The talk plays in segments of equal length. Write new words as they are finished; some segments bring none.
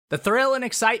The thrill and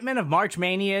excitement of March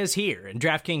Mania is here, and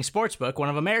DraftKings Sportsbook, one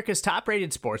of America's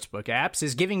top-rated sportsbook apps,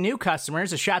 is giving new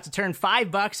customers a shot to turn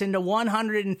 $5 into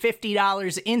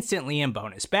 $150 instantly in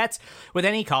bonus bets with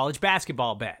any college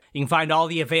basketball bet. You can find all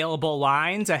the available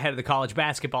lines ahead of the college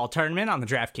basketball tournament on the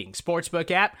DraftKings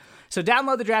Sportsbook app. So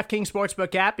download the DraftKings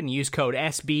Sportsbook app and use code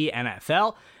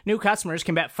SBNFL. New customers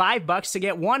can bet $5 to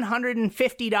get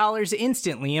 $150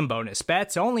 instantly in bonus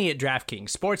bets only at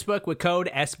DraftKings Sportsbook with code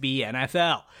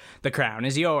SBNFL. The crown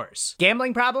is yours.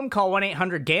 Gambling problem? Call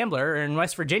 1-800-GAMBLER, or in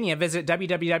West Virginia, visit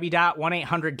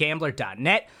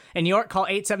www.1800gambler.net. In New York, call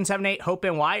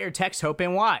 877-8-HOPE-NY or text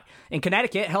HOPE-NY. In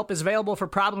Connecticut, help is available for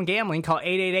problem gambling. Call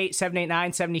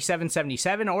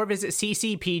 888-789-7777 or visit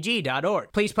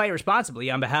ccpg.org. Please play responsibly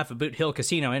on behalf of Boot Hill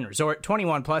Casino and Resort.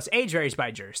 21 plus, age varies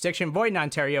by jurisdiction, void in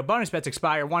Ontario. Bonus bets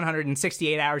expire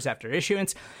 168 hours after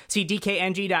issuance. See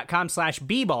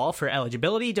dkng.com/bball for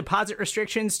eligibility, deposit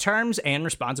restrictions, terms, and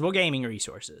responsible gaming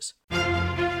resources.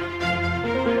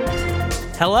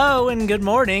 Hello and good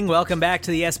morning. Welcome back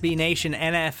to the SB Nation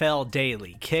NFL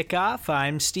Daily Kickoff.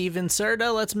 I'm Steven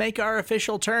Serta. Let's make our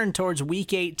official turn towards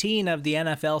Week 18 of the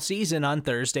NFL season on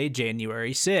Thursday,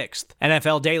 January 6th.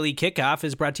 NFL Daily Kickoff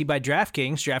is brought to you by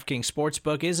DraftKings. DraftKings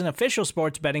Sportsbook is an official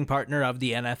sports betting partner of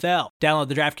the NFL. Download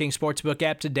the DraftKings Sportsbook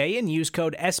app today and use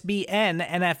code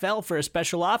SBNNFL for a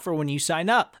special offer when you sign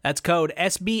up. That's code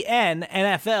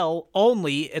SBNNFL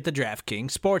only at the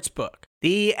DraftKings Sportsbook.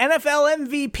 The NFL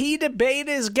MVP debate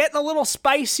is getting a little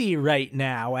spicy right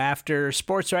now after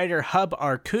sports writer Hub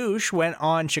Arkush went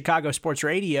on Chicago Sports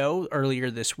Radio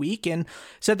earlier this week and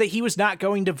said that he was not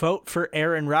going to vote for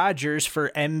Aaron Rodgers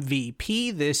for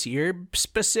MVP this year,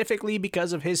 specifically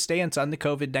because of his stance on the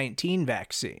COVID-19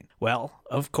 vaccine. Well,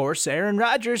 of course, Aaron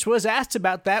Rodgers was asked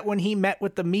about that when he met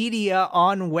with the media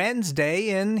on Wednesday,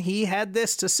 and he had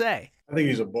this to say. I think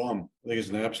he's a bum. I think he's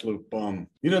an absolute bum.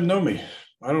 He doesn't know me.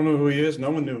 I don't know who he is. No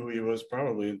one knew who he was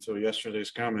probably until yesterday's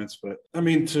comments. But I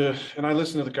mean, and I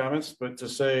listened to the comments, but to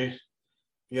say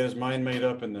he had his mind made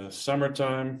up in the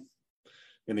summertime,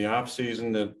 in the off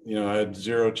season, that, I had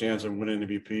zero chance of winning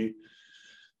MVP,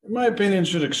 in my opinion,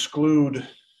 should exclude,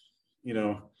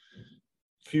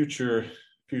 future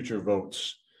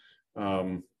votes.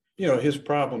 His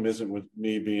problem isn't with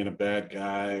me being a bad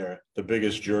guy or the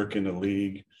biggest jerk in the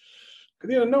league.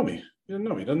 Because he doesn't know me. He doesn't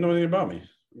know anything about me.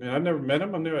 I mean, I've never met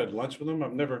him. I've never had lunch with him.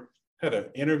 I've never had an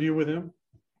interview with him.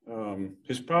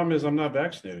 His problem is I'm not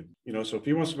vaccinated. So if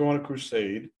he wants to go on a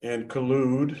crusade and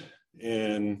collude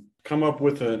and come up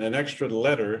with an extra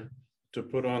letter to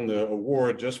put on the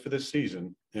award just for this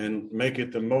season and make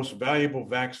it the most valuable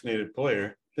vaccinated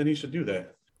player, then he should do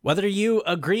that. Whether you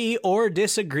agree or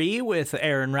disagree with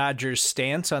Aaron Rodgers'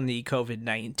 stance on the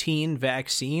COVID-19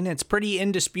 vaccine, it's pretty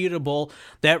indisputable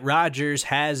that Rodgers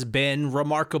has been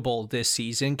remarkable this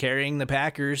season, carrying the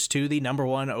Packers to the number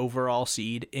one overall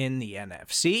seed in the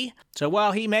NFC. So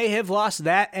while he may have lost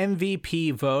that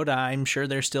MVP vote, I'm sure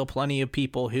there's still plenty of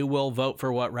people who will vote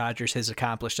for what Rodgers has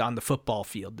accomplished on the football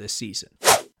field this season.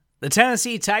 The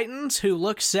Tennessee Titans, who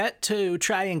look set to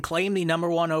try and claim the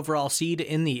number one overall seed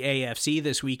in the AFC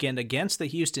this weekend against the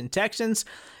Houston Texans,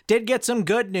 did get some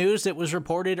good news that was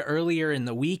reported earlier in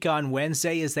the week on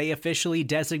Wednesday as they officially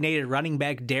designated running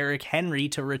back Derrick Henry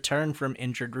to return from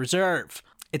injured reserve.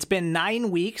 It's been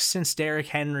 9 weeks since Derrick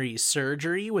Henry's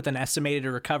surgery, with an estimated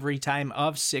recovery time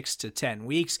of 6 to 10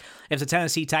 weeks. If the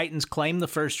Tennessee Titans claim the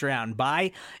first-round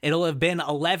bye, it'll have been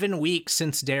 11 weeks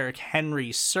since Derrick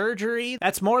Henry's surgery.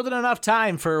 That's more than enough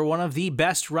time for one of the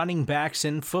best running backs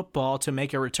in football to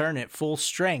make a return at full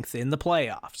strength in the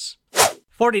playoffs.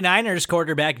 49ers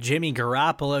quarterback Jimmy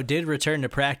Garoppolo did return to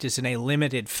practice in a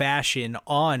limited fashion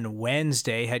on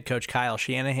Wednesday. Head coach Kyle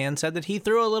Shanahan said that he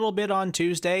threw a little bit on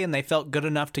Tuesday and they felt good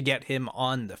enough to get him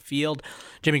on the field.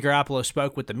 Jimmy Garoppolo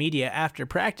spoke with the media after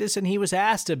practice and he was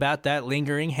asked about that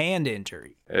lingering hand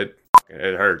injury. It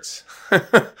hurts.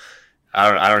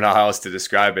 I don't know how else to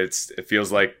describe it. It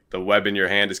feels like the web in your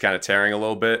hand is kind of tearing a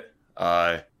little bit.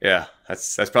 That's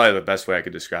probably the best way I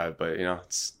could describe it, but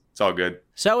it's all good.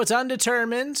 So it's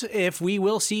undetermined if we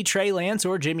will see Trey Lance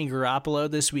or Jimmy Garoppolo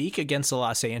this week against the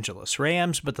Los Angeles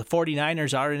Rams, but the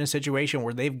 49ers are in a situation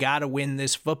where they've got to win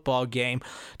this football game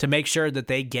to make sure that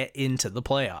they get into the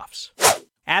playoffs.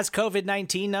 As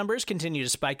COVID-19 numbers continue to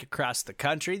spike across the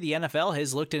country, the NFL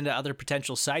has looked into other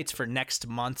potential sites for next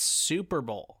month's Super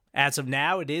Bowl. As of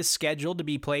now, it is scheduled to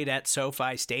be played at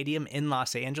SoFi Stadium in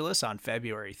Los Angeles on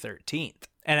February 13th.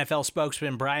 NFL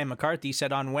spokesman Brian McCarthy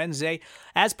said on Wednesday,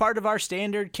 as part of our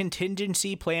standard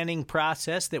contingency planning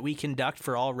process that we conduct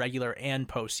for all regular and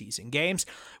postseason games,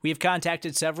 we have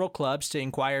contacted several clubs to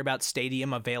inquire about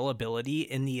stadium availability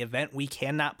in the event we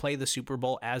cannot play the Super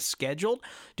Bowl as scheduled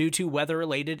due to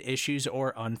weather-related issues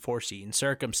or unforeseen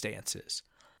circumstances.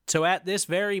 So at this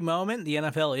very moment, the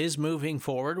NFL is moving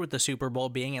forward with the Super Bowl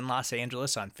being in Los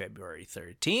Angeles on February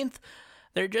 13th.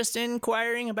 They're just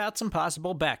inquiring about some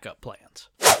possible backup plans.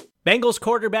 Bengals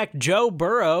quarterback Joe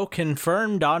Burrow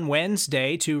confirmed on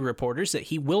Wednesday to reporters that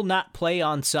he will not play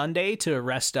on Sunday to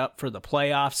rest up for the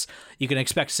playoffs. You can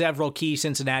expect several key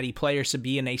Cincinnati players to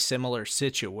be in a similar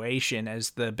situation, as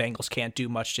the Bengals can't do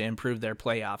much to improve their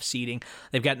playoff seeding.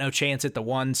 They've got no chance at the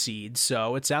 1 seed,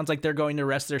 so it sounds like they're going to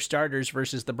rest their starters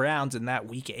versus the Browns in that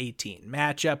Week 18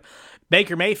 matchup.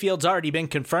 Baker Mayfield's already been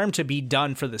confirmed to be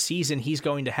done for the season. He's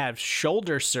going to have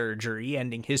shoulder surgery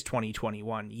ending his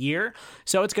 2021 year,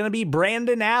 so it's going to be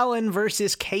Brandon Allen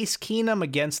versus Case Keenum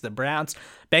against the Browns.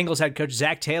 Bengals head coach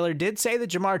Zach Taylor did say that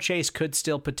Jamar Chase could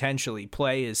still potentially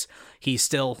play, as he's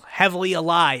still heavily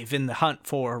alive in the hunt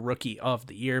for Rookie of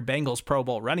the Year. Bengals Pro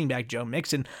Bowl running back Joe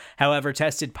Mixon, however,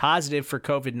 tested positive for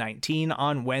COVID-19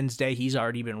 on Wednesday. He's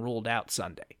already been ruled out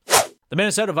Sunday. The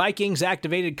Minnesota Vikings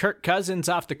activated Kirk Cousins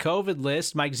off the COVID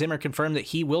list. Mike Zimmer confirmed that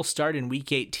he will start in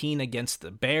Week 18 against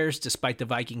the Bears, despite the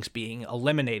Vikings being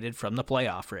eliminated from the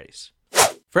playoff race.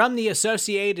 From the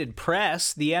Associated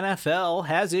Press, the NFL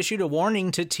has issued a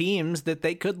warning to teams that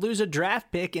they could lose a draft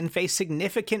pick and face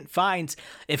significant fines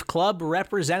if club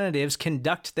representatives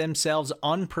conduct themselves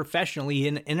unprofessionally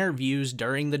in interviews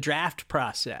during the draft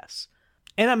process.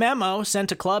 In a memo sent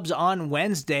to clubs on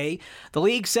Wednesday, the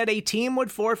league said a team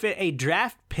would forfeit a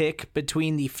draft pick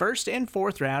between the first and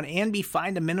fourth round and be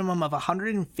fined a minimum of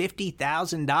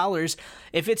 $150,000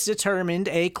 if it's determined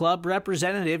a club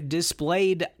representative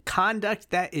displayed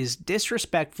conduct that is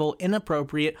disrespectful,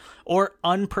 inappropriate, or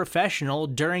unprofessional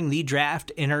during the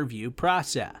draft interview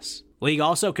process. League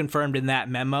also confirmed in that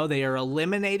memo they are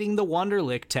eliminating the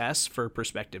Wonderlic tests for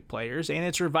prospective players, and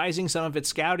it's revising some of its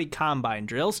scouting combine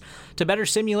drills to better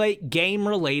simulate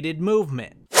game-related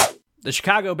movement. The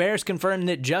Chicago Bears confirmed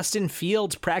that Justin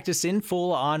Fields practiced in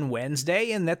full on Wednesday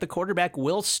and that the quarterback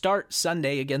will start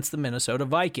Sunday against the Minnesota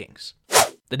Vikings.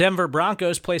 The Denver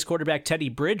Broncos placed quarterback Teddy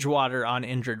Bridgewater on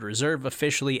injured reserve,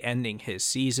 officially ending his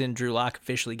season. Drew Lock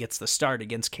officially gets the start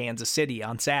against Kansas City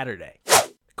on Saturday.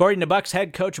 According to Bucs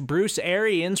head coach Bruce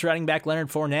Arians, running back Leonard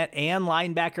Fournette and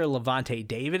linebacker Levante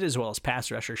David, as well as pass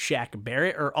rusher Shaq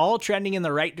Barrett, are all trending in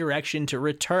the right direction to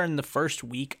return the first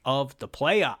week of the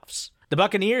playoffs. The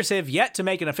Buccaneers have yet to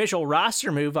make an official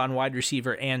roster move on wide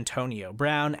receiver Antonio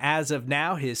Brown. As of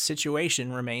now, his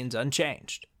situation remains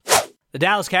unchanged. The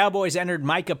Dallas Cowboys entered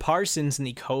Micah Parsons in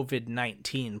the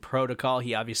COVID-19 protocol.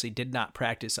 He obviously did not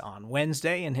practice on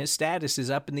Wednesday, and his status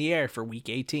is up in the air for Week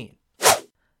 18.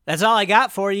 That's all I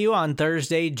got for you on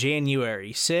Thursday,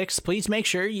 January 6th. Please make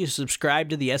sure you subscribe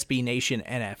to the SB Nation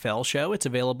NFL show. It's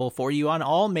available for you on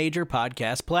all major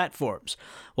podcast platforms.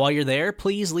 While you're there,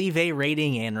 please leave a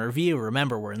rating and review.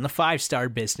 Remember, we're in the 5-star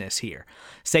business here.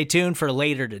 Stay tuned for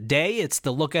later today. It's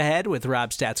the Look Ahead with Rob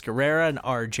Stats Guerrera and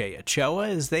RJ Ochoa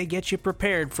as they get you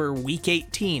prepared for Week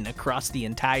 18 across the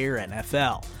entire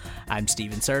NFL. I'm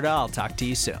Steven Serta. I'll talk to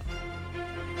you soon.